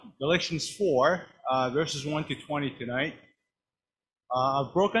Galatians 4, verses 1 to 20 tonight.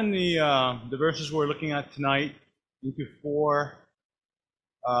 I've broken the verses we're looking at tonight into four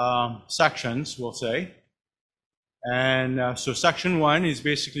sections, we'll say. And so section 1 is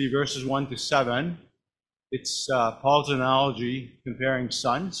basically verses 1 to 7. It's Paul's analogy comparing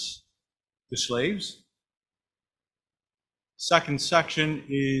sons to slaves. Second section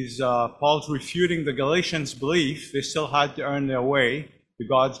is Paul's refuting the Galatians' belief they still had to earn their way to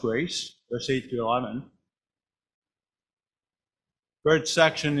God's grace, verse 8 to 11. Third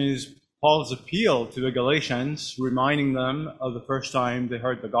section is Paul's appeal to the Galatians, reminding them of the first time they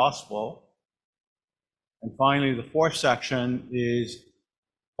heard the gospel. And finally, the fourth section is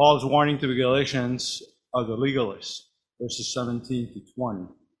Paul's warning to the Galatians of the legalists, verses 17 to 20.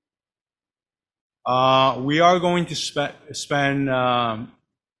 We are going to spend a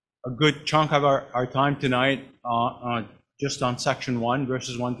good chunk of our time tonight just on section 1,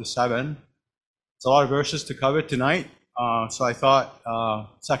 verses 1 to 7. It's a lot of verses to cover tonight, so I thought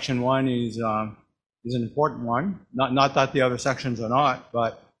section 1 is an important one. Not that the other sections are not,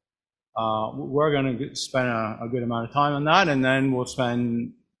 but we're going to spend a good amount of time on that, and then we'll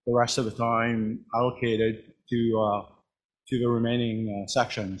spend the rest of the time allocated to the remaining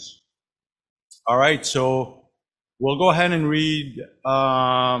sections. All right, so we'll go ahead and read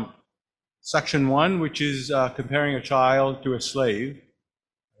section 1, which is comparing a child to a slave.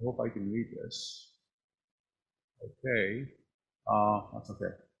 I hope I can read this. Okay, that's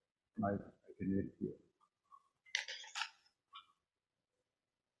okay. I can read it here.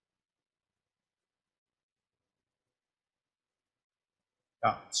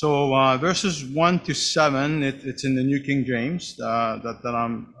 Yeah, so verses 1 to 7, it's in the New King James that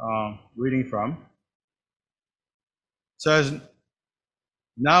I'm reading from. It says,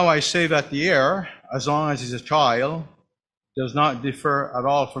 "Now I say that the heir, as long as he's a child, does not differ at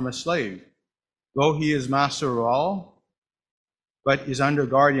all from a slave, though he is master of all, but is under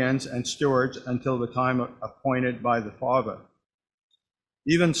guardians and stewards until the time appointed by the Father.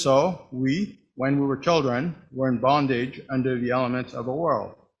 Even so, we, when we were children, were in bondage under the elements of the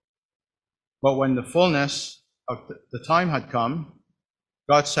world. But when the fullness of the time had come,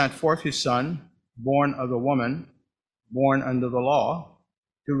 God sent forth his Son, born of a woman, born under the law,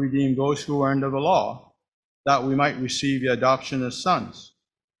 to redeem those who were under the law, that we might receive the adoption as sons.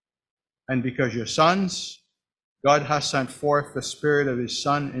 And because you're sons, God has sent forth the Spirit of his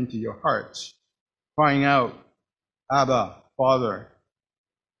Son into your hearts, crying out, 'Abba, Father.'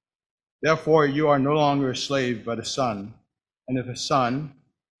 Therefore, you are no longer a slave, but a son, and if a son,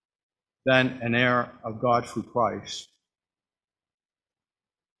 then an heir of God through Christ."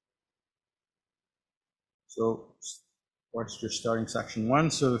 So, of course, just starting section 1.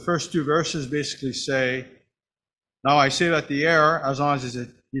 So the first two verses basically say, "Now I say that the heir, as long as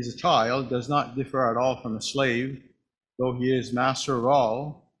he's a child, does not differ at all from a slave, though he is master of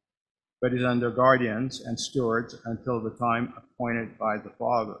all, but is under guardians and stewards until the time appointed by the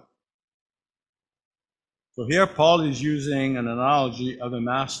Father." So here Paul is using an analogy of a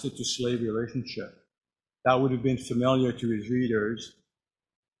master to slave relationship that would have been familiar to his readers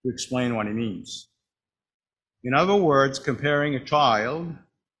to explain what he means. In other words, comparing a child,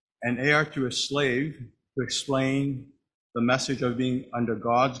 an heir, to a slave to explain the message of being under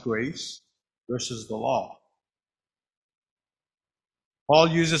God's grace versus the law. Paul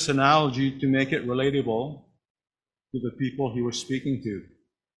used this analogy to make it relatable to the people he was speaking to.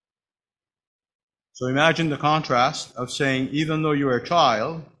 So imagine the contrast of saying, even though you are a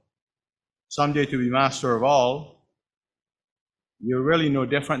child, someday to be master of all, you're really no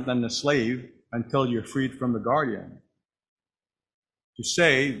different than the slave until you're freed from the guardian. To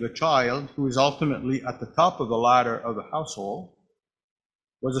say the child, who is ultimately at the top of the ladder of the household,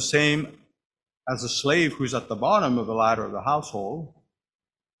 was the same as a slave who's at the bottom of the ladder of the household,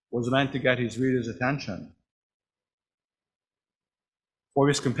 was meant to get his reader's attention. For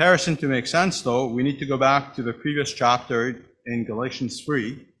this comparison to make sense, though, we need to go back to the previous chapter in Galatians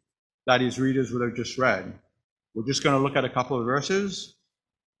 3 that his readers would have just read. We're just going to look at a couple of verses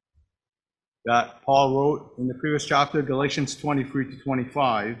that Paul wrote in the previous chapter, Galatians 23 to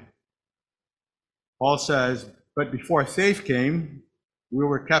 25. Paul says, "But before faith came, we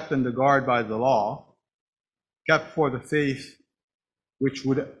were kept under guard by the law, kept for the faith which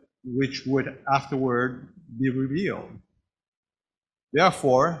would afterward be revealed.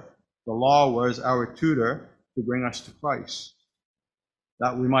 Therefore, the law was our tutor to bring us to Christ,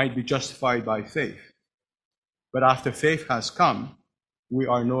 that we might be justified by faith. But after faith has come, we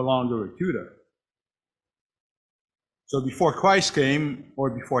are no longer a tutor." So before Christ came, or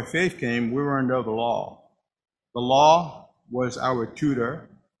before faith came, we were under the law. The law was our tutor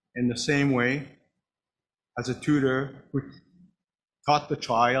in the same way as a tutor who taught the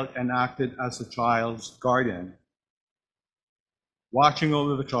child and acted as the child's guardian, watching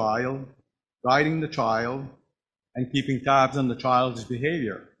over the child, guiding the child, and keeping tabs on the child's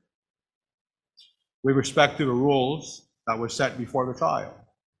behavior with respect to the rules that were set before the child.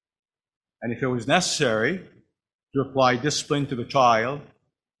 And if it was necessary, to apply discipline to the child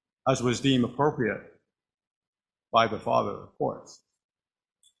as was deemed appropriate by the father, of course.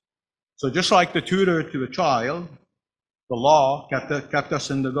 So just like the tutor to the child, the law kept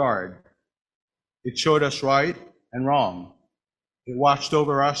us in the guard. It showed us right and wrong. It watched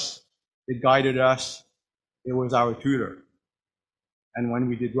over us. It guided us. It was our tutor. And when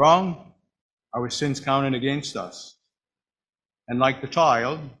we did wrong, our sins counted against us. And like the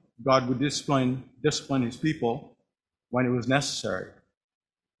child, God would discipline his people when it was necessary.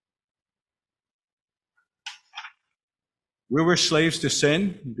 We were slaves to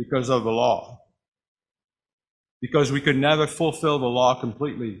sin because of the law, because we could never fulfill the law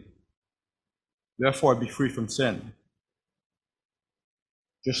completely, therefore be free from sin.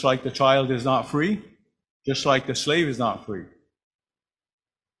 Just like the child is not free, just like the slave is not free.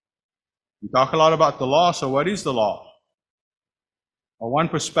 We talk a lot about the law, so what is the law? Well, one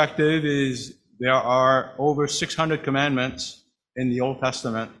perspective is there are over 600 commandments in the Old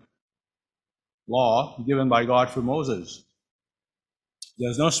Testament law given by God for Moses.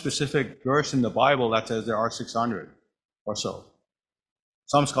 There's no specific verse in the Bible that says there are 600 or so.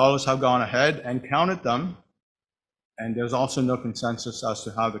 Some scholars have gone ahead and counted them, and there's also no consensus as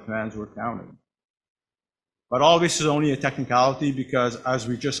to how the commands were counted. But all this is only a technicality because, as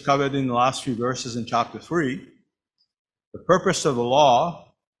we just covered in the last few verses in chapter 3, the purpose of the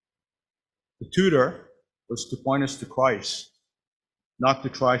law, the tutor, was to point us to Christ, not to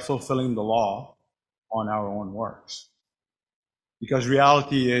try fulfilling the law on our own works. Because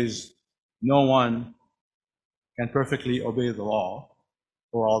reality is no one can perfectly obey the law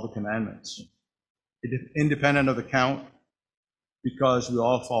or all the commandments. It is independent of the count because we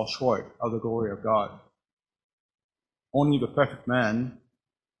all fall short of the glory of God. Only the perfect man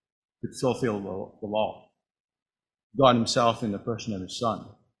could fulfill the law. God himself in the person of his Son.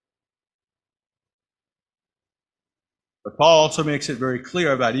 But Paul also makes it very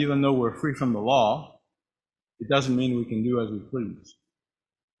clear that even though we're free from the law, it doesn't mean we can do as we please.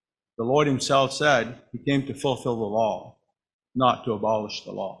 The Lord himself said he came to fulfill the law, not to abolish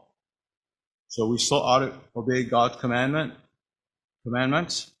the law. So we still ought to obey God's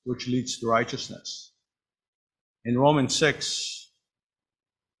commandments, which leads to righteousness. In Romans 6,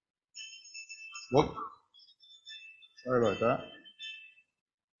 sorry about that.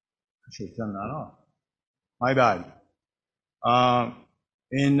 I should turn that off. My bad.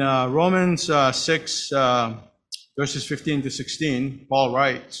 In Romans 6, verses 15 to 16, Paul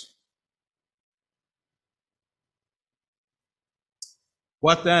writes,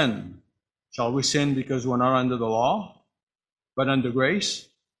 "What then? Shall we sin because we're not under the law, but under grace?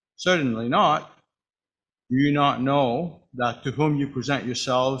 Certainly not. Do you not know that to whom you present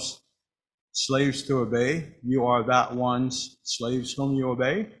yourselves slaves to obey, you are that one's slaves whom you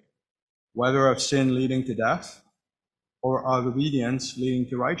obey, whether of sin leading to death or of obedience leading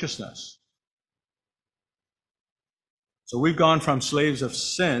to righteousness?" So we've gone from slaves of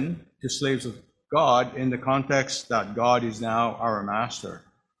sin to slaves of God in the context that God is now our master.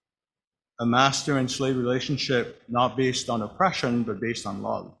 A master and slave relationship not based on oppression, but based on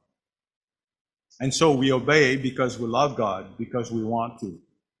love. And so we obey because we love God, because we want to.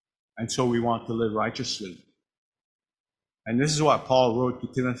 And so we want to live righteously. And this is what Paul wrote to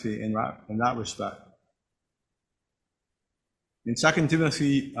Timothy in that respect. In 2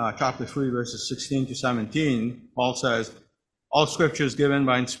 Timothy chapter 3, verses 16 to 17, Paul says, "All scripture is given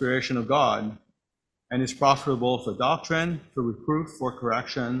by inspiration of God and is profitable for doctrine, for reproof, for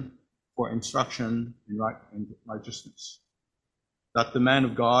correction, for instruction in righteousness, that the man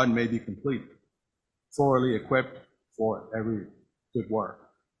of God may be complete, thoroughly equipped for every good work."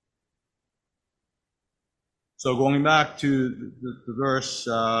 So going back to the verse,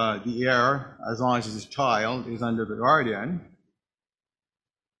 the heir, as long as he's a child, is under the guardian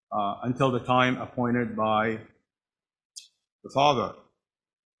until the time appointed by the father.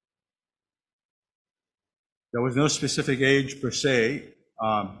 There was no specific age per se,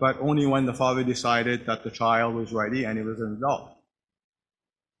 but only when the father decided that the child was ready and he was an adult.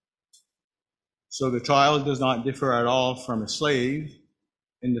 So the child does not differ at all from a slave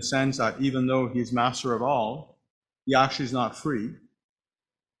in the sense that even though he's master of all, he actually is not free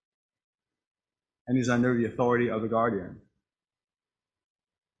and is under the authority of the guardian.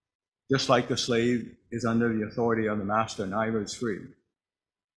 Just like the slave is under the authority of the master, neither is free.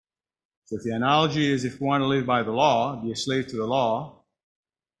 So if the analogy is, if we want to live by the law, be a slave to the law,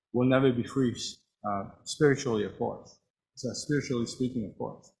 we'll never be free spiritually, of course. So spiritually speaking, of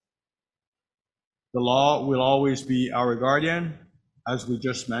course. The law will always be our guardian, as we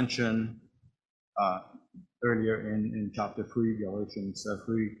just mentioned earlier in chapter 3, Galatians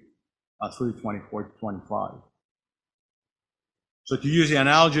 3:24-25. So to use the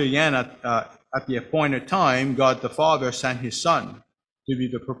analogy again, at the appointed time, God the Father sent his Son to be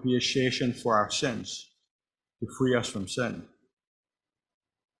the propitiation for our sins, to free us from sin.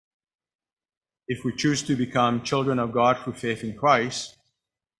 If we choose to become children of God through faith in Christ,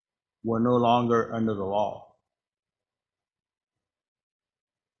 we're no longer under the law.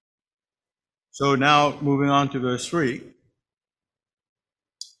 So now, moving on to verse 3,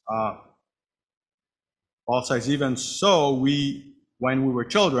 Paul says, even so, when we were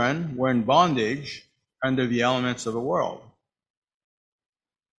children, were in bondage under the elements of the world.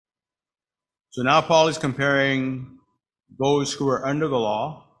 So now Paul is comparing those who are under the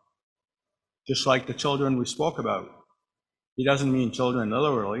law, just like the children we spoke about. He doesn't mean children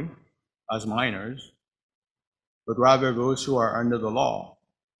literally, as minors, but rather those who are under the law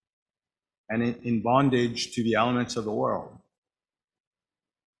and in bondage to the elements of the world.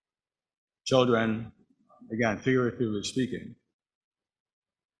 Children, again, figuratively speaking.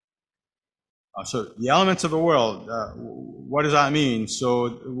 So the elements of the world, what does that mean? So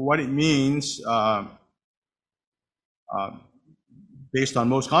what it means, based on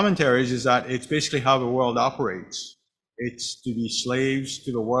most commentaries, is that it's basically how the world operates. It's to be slaves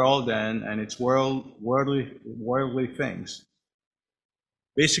to the world and its worldly things.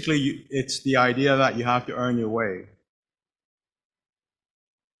 Basically, it's the idea that you have to earn your way.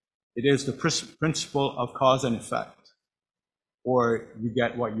 It is the principle of cause and effect, or you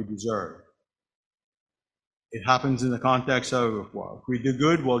get what you deserve. It happens in the context of, well, if we do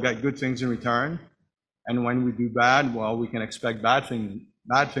good, we'll get good things in return. And when we do bad, well, we can expect bad things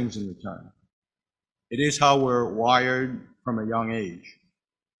in return. It is how we're wired from a young age.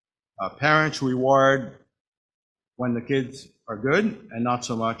 Parents reward when the kids are good and not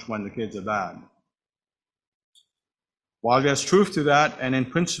so much when the kids are bad. While there's truth to that, and in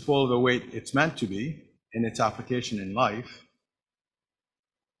principle the way it's meant to be in its application in life,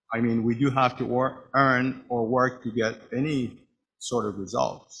 I mean, we do have to earn or work to get any sort of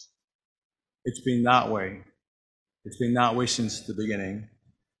results. It's been that way. It's been that way since the beginning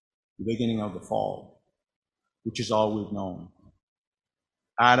of the fall, which is all we've known.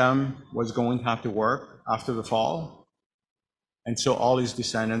 Adam was going to have to work after the fall, and so all his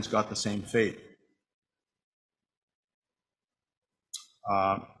descendants got the same fate.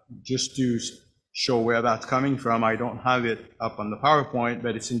 Just to show where that's coming from, I don't have it up on the PowerPoint,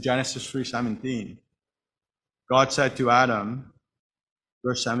 but it's in Genesis 3:17. God said to Adam,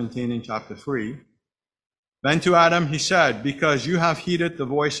 verse 17 in chapter 3, then to Adam he said, because you have heeded the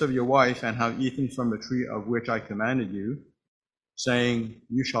voice of your wife and have eaten from the tree of which I commanded you, saying,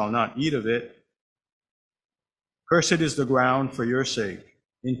 you shall not eat of it, cursed is the ground for your sake.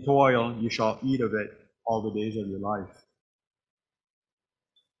 In toil you shall eat of it all the days of your life.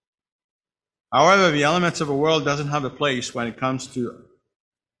 However, the elements of the world doesn't have a place when it comes to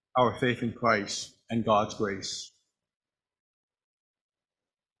our faith in Christ and God's grace.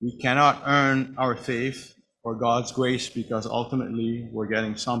 We cannot earn our faith or God's grace because ultimately we're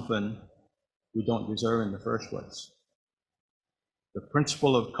getting something we don't deserve in the first place. The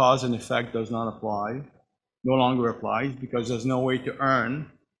principle of cause and effect does not apply, no longer applies, because there's no way to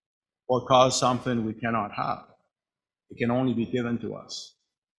earn or cause something we cannot have. It can only be given to us.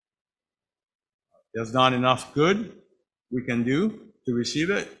 There's not enough good we can do to receive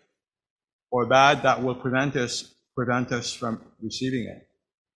it, or bad that will prevent us from receiving it.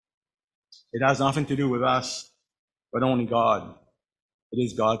 It has nothing to do with us, but only God. It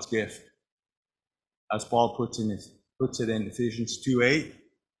is God's gift. As Paul puts it in Ephesians 2:8,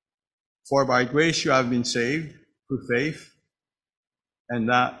 for by grace you have been saved through faith, and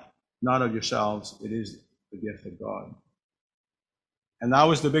that not of yourselves, it is the gift of God. And that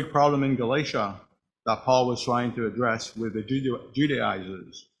was the big problem in Galatia that Paul was trying to address with the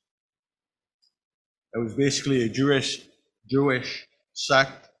Judaizers. It was basically a Jewish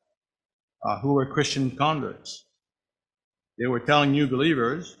sect who were Christian converts. They were telling new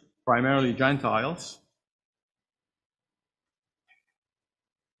believers, primarily Gentiles,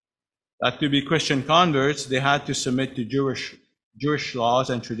 that to be Christian converts, they had to submit to Jewish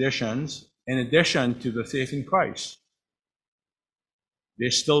laws and traditions in addition to the faith in Christ. They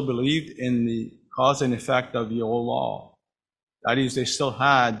still believed in the cause and effect of the old law. That is, they still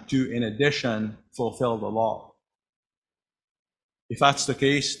had to, in addition, fulfill the law. If that's the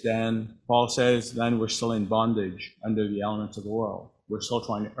case, then Paul says, then we're still in bondage under the elements of the world. We're still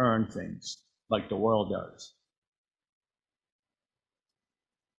trying to earn things like the world does.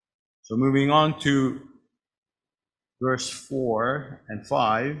 So moving on to verse 4 and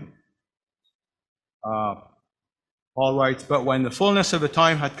 5, Paul writes, but when the fullness of the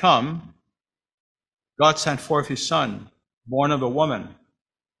time had come, God sent forth his Son, born of a woman,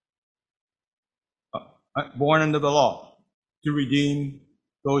 born under the law, to redeem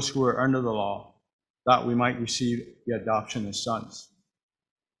those who were under the law, that we might receive the adoption as sons.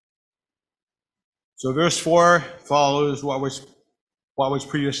 So verse 4 follows what was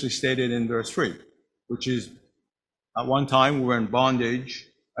previously stated in verse 3, which is at one time we were in bondage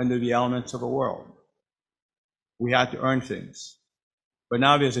under the elements of the world. We had to earn things. But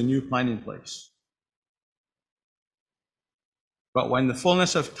now there's a new plan in place. But when the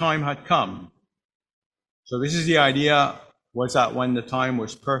fullness of time had come, so this is the idea, was that when the time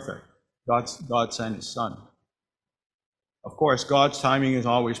was perfect, God sent his Son. Of course, God's timing is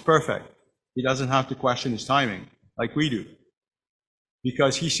always perfect. He doesn't have to question his timing like we do,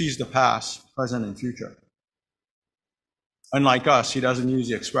 because he sees the past, present, and future. Unlike us, he doesn't use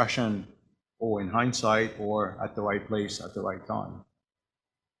the expression, oh, in hindsight, or at the right place at the right time.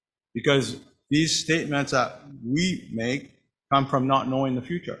 Because these statements that we make come from not knowing the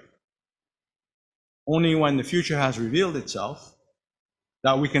future. Only when the future has revealed itself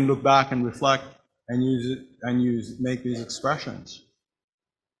that we can look back and reflect and make these expressions.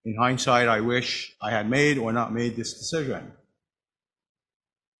 In hindsight, I wish I had made or not made this decision.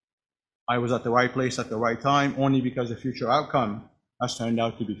 I was at the right place at the right time only because the future outcome has turned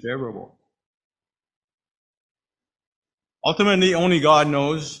out to be favorable. Ultimately, only God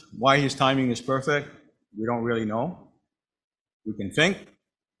knows why his timing is perfect. We don't really know. We can think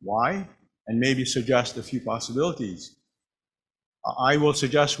why and maybe suggest a few possibilities. I will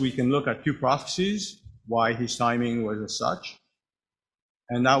suggest we can look at two prophecies why his timing was as such,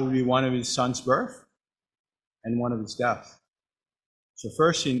 and that would be one of his son's birth and one of his death. So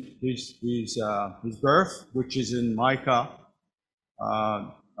first, his birth, which is in Micah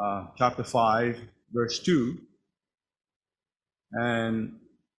chapter 5, verse 2, and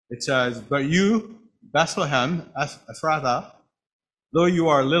it says, but you, Bethlehem, Ephrathah, though you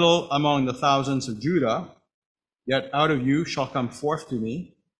are little among the thousands of Judah, yet out of you shall come forth to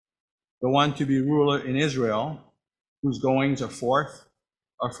me the one to be ruler in Israel, whose goings are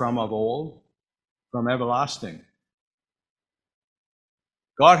from of old, from everlasting.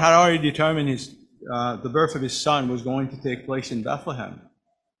 God had already determined the birth of his son was going to take place in Bethlehem.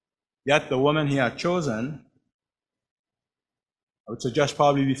 Yet the woman he had chosen, I would suggest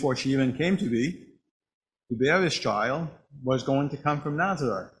probably before she even came to bear this child, was going to come from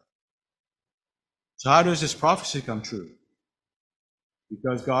Nazareth. So how does this prophecy come true?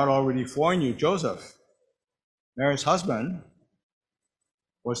 Because God already foreknew Joseph, Mary's husband,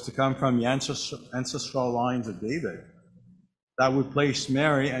 was to come from the ancestral lines of David. That would place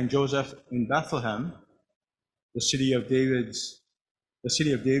Mary and Joseph in Bethlehem, the city of David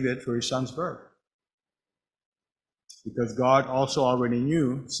for his son's birth. Because God also already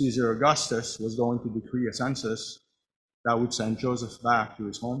knew Caesar Augustus was going to decree a census that would send Joseph back to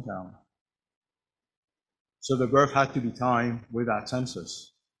his hometown. So the birth had to be timed with that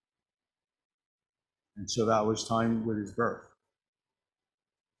census. And so that was timed with his birth.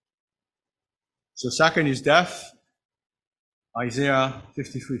 So second, his death. Isaiah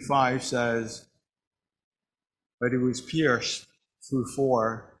 53:5 says, but it was pierced through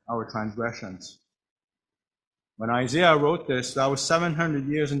for our transgressions. When Isaiah wrote this, that was 700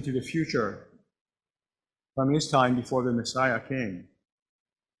 years into the future from his time before the Messiah came.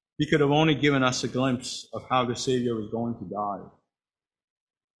 He could have only given us a glimpse of how the Savior was going to die,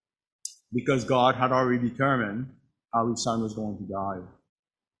 because God had already determined how his son was going to die,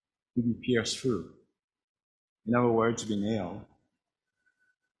 to be pierced through. In other words, to be nailed,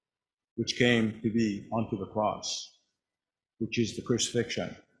 which came to be onto the cross, which is the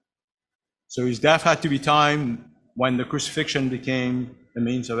crucifixion. So his death had to be timed when the crucifixion became the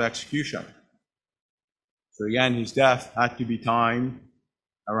means of execution. So again, his death had to be timed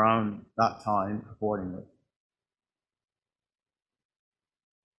around that time accordingly.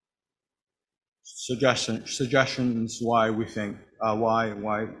 Suggestions why we think why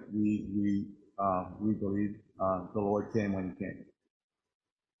we believe the Lord came when he came.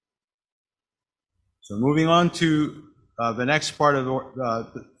 So moving on to the next part of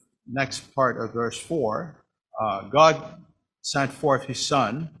verse 4, God sent forth his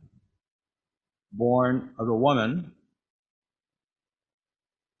son, born of a woman.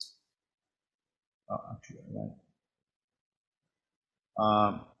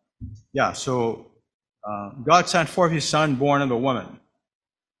 God sent forth his son born of a woman.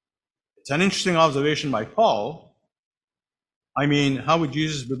 It's an interesting observation by Paul. I mean, how would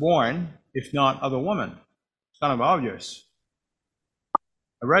Jesus be born if not of a woman? It's kind of obvious.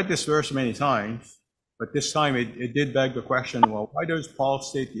 I read this verse many times, but this time it did beg the question, well, why does Paul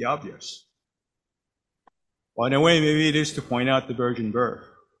state the obvious? Well, in a way, maybe it is to point out the virgin birth.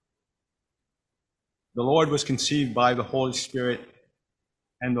 The Lord was conceived by the Holy Spirit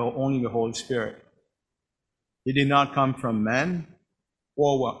and only the Holy Spirit. He did not come from men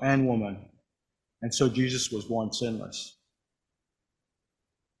and woman, and so Jesus was born sinless.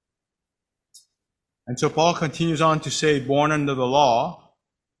 And so Paul continues on to say, born under the law,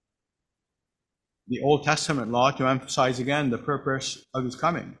 the Old Testament law, to emphasize again the purpose of his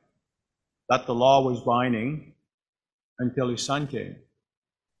coming, that the law was binding until his son came.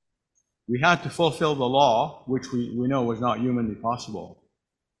 We had to fulfill the law, which we know was not humanly possible.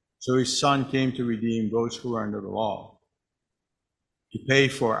 So his son came to redeem those who were under the law, to pay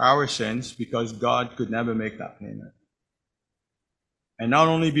for our sins, because God could never make that payment. And not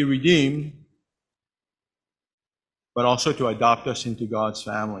only be redeemed, but also to adopt us into God's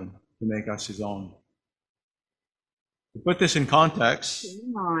family, to make us his own. To put this in context,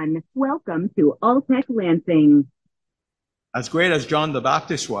 welcome to Alltech Lansing. As great as John the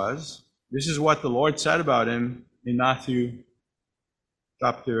Baptist was, this is what the Lord said about him in Matthew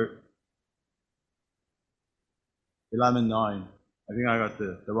chapter 11:9. I think I got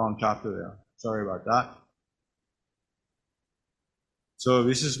the wrong chapter there. Sorry about that. So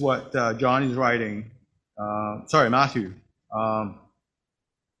this is what John is writing. Matthew.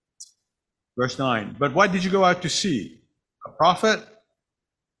 Verse 9. But what did you go out to see? A prophet?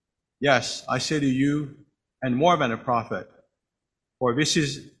 Yes, I say to you, and more than a prophet. For this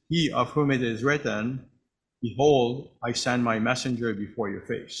is he of whom it is written, behold, I send my messenger before your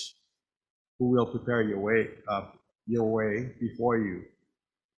face, who will prepare your way before you.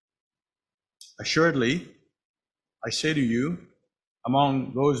 Assuredly, I say to you,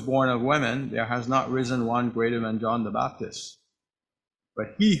 among those born of women, there has not risen one greater than John the Baptist.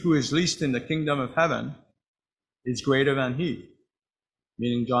 But he who is least in the kingdom of heaven is greater than he,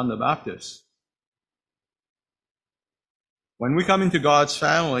 meaning John the Baptist. When we come into God's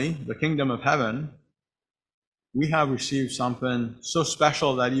family, the kingdom of heaven, we have received something so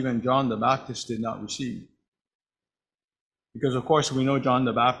special that even John the Baptist did not receive. Because, of course, we know John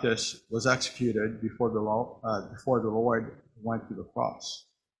the Baptist was executed before the Lord went to the cross,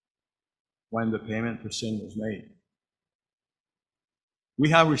 when the payment for sin was made. We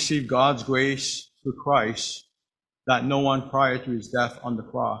have received God's grace through Christ that no one prior to his death on the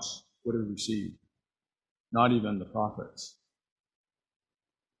cross would have received, not even the prophets.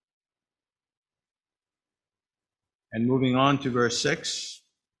 And moving on to verse 6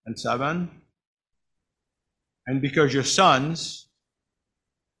 and 7. And because you're sons,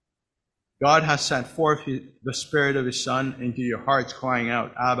 God has sent forth the Spirit of his Son into your hearts, crying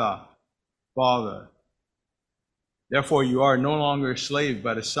out, Abba, Father. Therefore you are no longer a slave,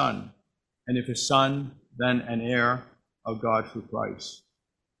 but a son. And if a son, then an heir of God through Christ.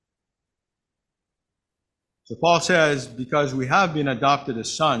 So Paul says, because we have been adopted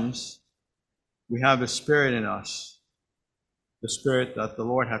as sons, we have a spirit in us, the Spirit that the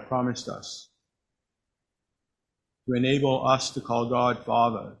Lord had promised us, to enable us to call God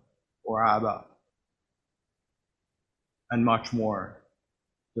Father or Abba, and much more,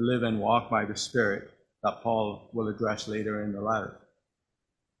 to live and walk by the Spirit that Paul will address later in the letter.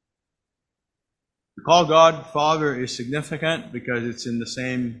 To call God Father is significant because it's in the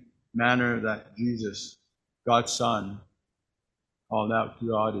same manner that Jesus, God's Son, called out to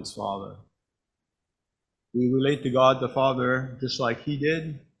God his Father. We relate to God the Father just like he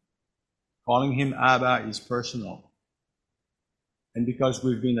did. Calling him Abba is personal. And because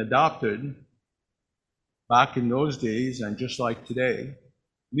we've been adopted back in those days, and just like today,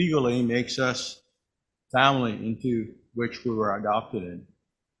 legally makes us family into which we were adopted in.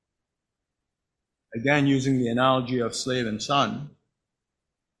 Again, using the analogy of slave and son,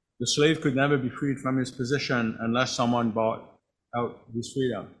 the slave could never be freed from his position unless someone bought out his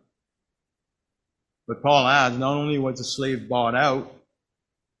freedom. But Paul adds, not only was the slave bought out,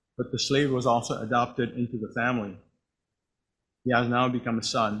 but the slave was also adopted into the family. He has now become a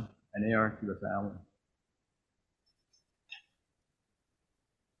son, an heir to the family.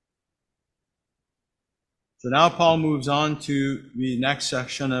 So now Paul moves on to the next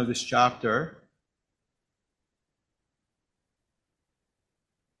section of this chapter,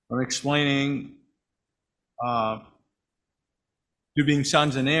 from explaining to being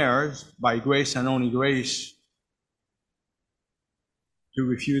sons and heirs by grace and only grace, to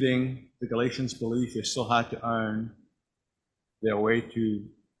refuting the Galatians' belief they still had to earn their way to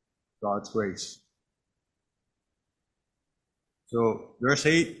God's grace. So, verse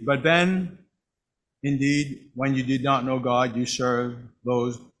 8, but then, indeed, when you did not know God, you served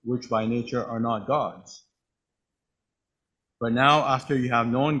those which by nature are not gods. But now, after you have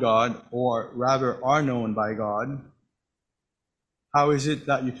known God, or rather are known by God, how is it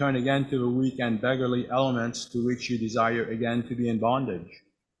that you turn again to the weak and beggarly elements to which you desire again to be in bondage?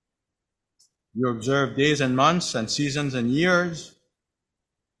 You observe days and months and seasons and years.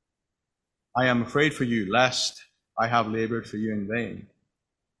 I am afraid for you, lest I have labored for you in vain.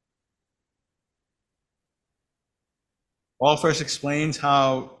 Paul first explains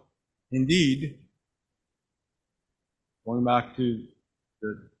how, indeed, going back to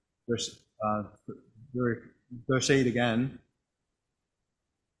the verse 8 again,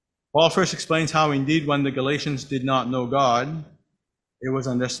 Paul first explains how, indeed, when the Galatians did not know God, it was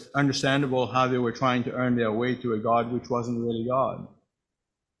understandable how they were trying to earn their way to a God which wasn't really God.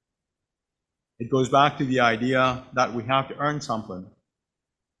 It goes back to the idea that we have to earn something.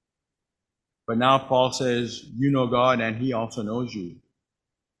 But now Paul says, you know God and he also knows you.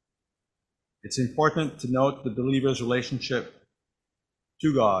 It's important to note the believer's relationship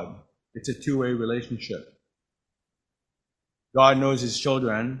to God. It's a two-way relationship. God knows his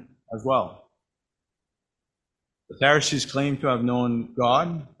children as well. The Pharisees claimed to have known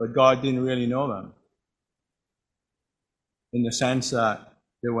God, but God didn't really know them, in the sense that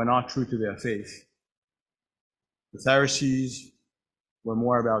they were not true to their faith. The Pharisees were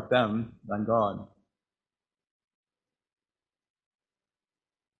more about them than God.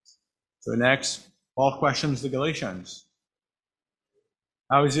 So next, Paul questions the Galatians.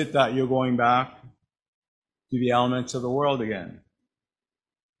 How is it that you're going back to the elements of the world again,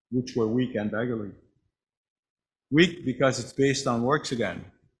 which were weak and beggarly? Weak because it's based on works again.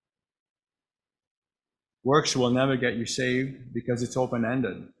 Works will never get you saved because it's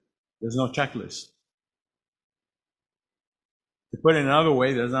open-ended. There's no checklist. To put it another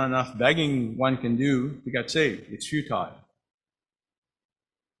way, there's not enough begging one can do to get saved. It's futile.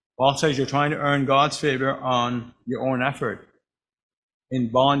 Paul says you're trying to earn God's favor on your own effort, in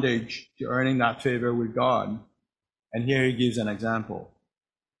bondage to earning that favor with God. And here he gives an example.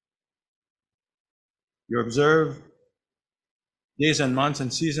 You observe days and months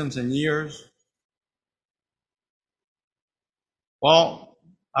and seasons and years. Paul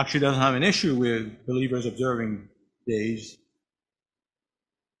actually doesn't have an issue with believers observing days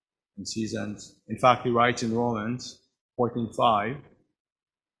and seasons. In fact, he writes in Romans 14:5-6,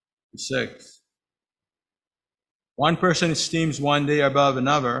 one person esteems one day above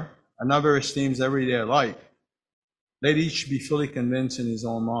another, another esteems every day alike. Let each be fully convinced in his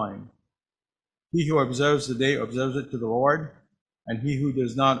own mind. He who observes the day observes it to the Lord, and he who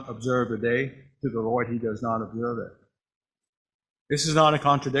does not observe the day, to the Lord he does not observe it. This is not a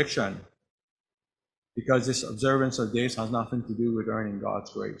contradiction, because this observance of days has nothing to do with earning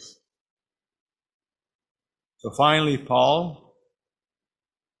God's grace. So finally, Paul,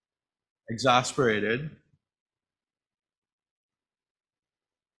 exasperated,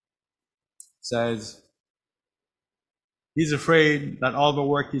 says he's afraid that all the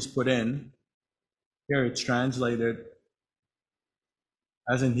work he's put in, here it's translated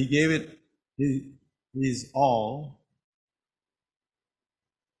as in he gave it his all,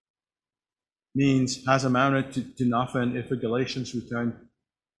 means has amounted to nothing if the Galatians return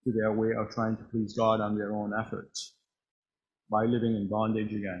to their way of trying to please God on their own efforts by living in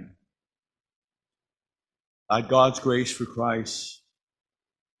bondage again. That God's grace through Christ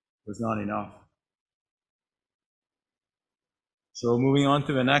was not enough. So moving on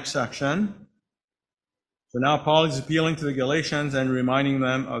to the next section. So now Paul is appealing to the Galatians and reminding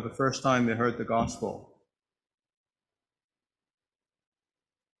them of the first time they heard the gospel.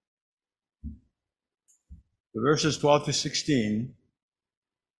 The verses 12-16.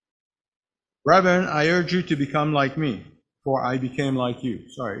 Brethren, I urge you to become like me, for I became like you.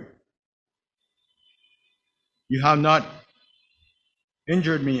 You have not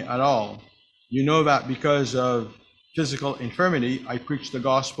injured me at all. You know that because of physical infirmity, I preached the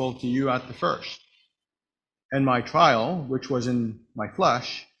gospel to you at the first. And my trial, which was in my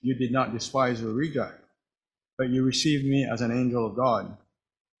flesh, you did not despise or reject, but you received me as an angel of God,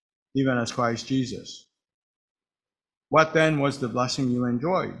 even as Christ Jesus. What then was the blessing you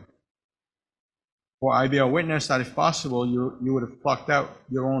enjoyed? For I bear witness that if possible, you would have plucked out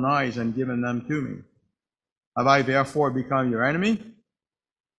your own eyes and given them to me. Have I therefore become your enemy,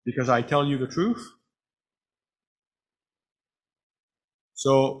 because I tell you the truth?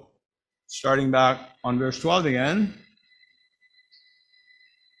 So, starting back on verse 12 again,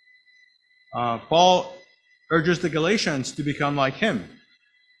 Paul urges the Galatians to become like him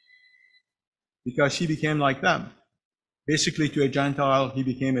because he became like them. Basically, to a Gentile, he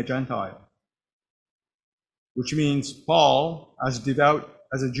became a Gentile, which means Paul, as devout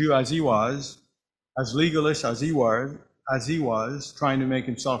as a Jew as he was, as legalist as he was, trying to make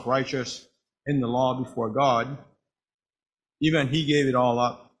himself righteous in the law before God, even he gave it all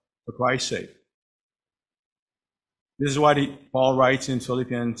up for Christ's sake. This is what Paul writes in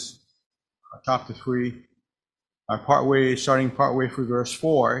Philippians chapter 3, starting partway through verse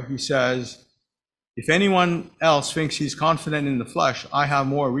 4. He says, if anyone else thinks he's confident in the flesh, I have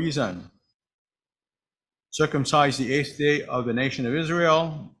more reason. Circumcised the 8th day of the nation of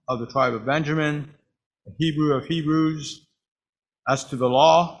Israel, of the tribe of Benjamin, a Hebrew of Hebrews, as to the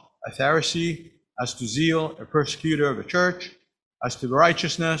law, a Pharisee, as to zeal, a persecutor of the church, as to the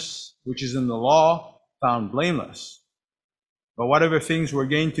righteousness which is in the law, found blameless. But whatever things were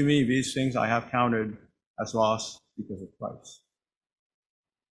gained to me, these things I have counted as loss because of Christ.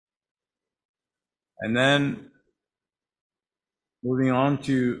 And then moving on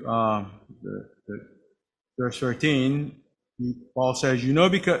to the verse 13, Paul says, you know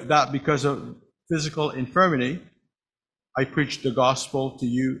because of physical infirmity, I preached the gospel to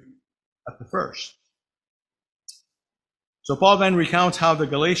you at the first. So Paul then recounts how the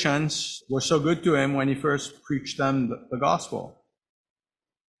Galatians were so good to him when he first preached them the gospel.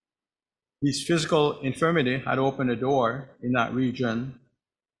 His physical infirmity had opened a door in that region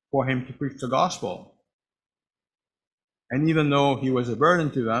for him to preach the gospel. And even though he was a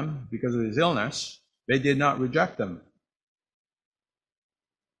burden to them because of his illness, they did not reject him.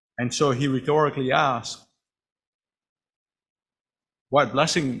 And so he rhetorically asked, what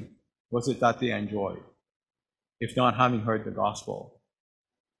blessing was it that they enjoyed, if not having heard the gospel?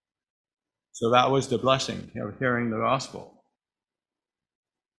 So that was the blessing of hearing the gospel.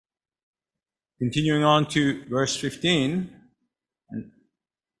 Continuing on to verse 15, and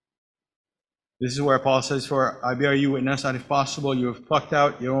this is where Paul says, for I bear you witness that if possible you have plucked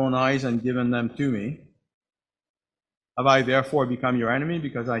out your own eyes and given them to me. Have I therefore become your enemy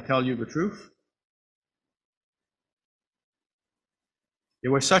because I tell you the truth? It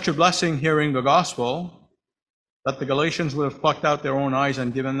was such a blessing hearing the gospel that the Galatians would have plucked out their own eyes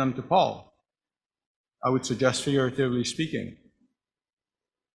and given them to Paul. I would suggest figuratively speaking,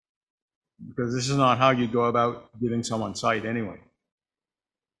 because this is not how you go about giving someone sight anyway.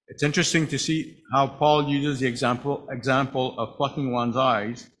 It's interesting to see how Paul uses the example of plucking one's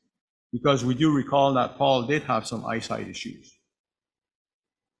eyes, because we do recall that Paul did have some eyesight issues.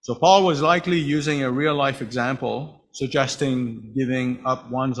 So Paul was likely using a real-life example, suggesting giving up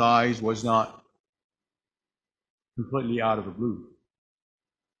one's eyes was not completely out of the blue.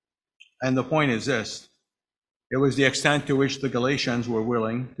 And the point is this: it was the extent to which the Galatians were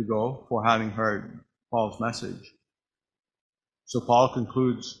willing to go for having heard Paul's message. So Paul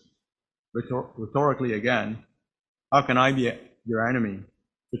concludes rhetorically again, how can I be your enemy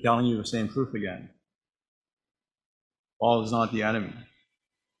for telling you the same truth again? Paul is not the enemy.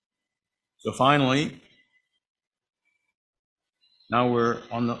 So finally, now we're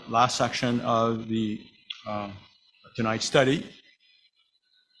on the last section of the tonight's study,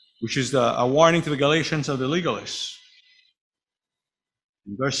 which is a warning to the Galatians of the legalists.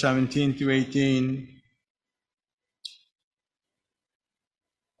 In verse 17 to 18,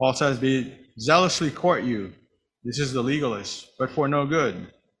 Paul says, they zealously court you. This is the legalists, but for no good.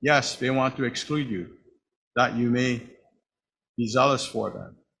 Yes, they want to exclude you, that you may be zealous for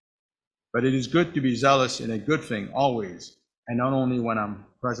them. But it is good to be zealous in a good thing always, and not only when I'm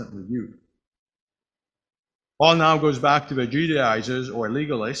present with you. Paul now goes back to the Judaizers or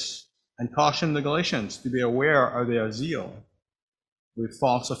legalists and cautions the Galatians to be aware of their zeal with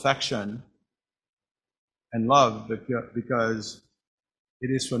false affection and love, because it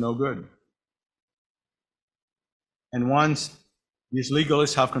is for no good. And once these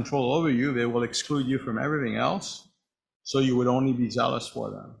legalists have control over you, they will exclude you from everything else, so you would only be zealous for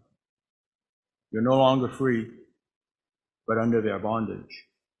them. You're no longer free, but under their bondage.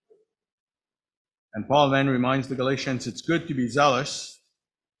 And Paul then reminds the Galatians it's good to be zealous,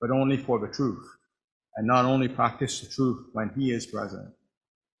 but only for the truth, and not only practice the truth when he is present,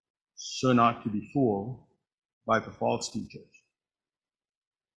 so not to be fooled by the false teachers.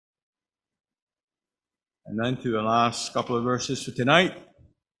 And then to the last couple of verses for tonight,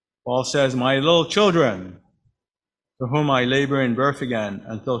 Paul says, my little children, to whom I labor in birth again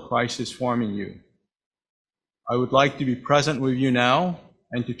until Christ is forming you. I would like to be present with you now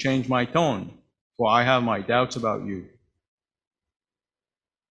and to change my tone, for I have my doubts about you.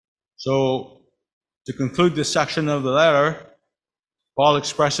 So, to conclude this section of the letter, Paul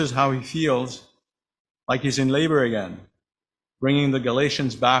expresses how he feels like he's in labor again, bringing the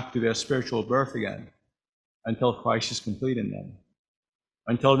Galatians back to their spiritual birth again until Christ is complete in them,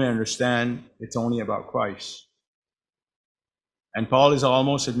 until they understand it's only about Christ. And Paul is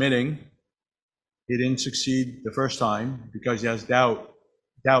almost admitting he didn't succeed the first time because he has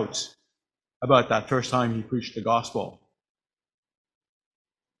doubts about that first time he preached the gospel.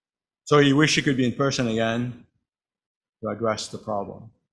 So he wished he could be in person again to address the problem.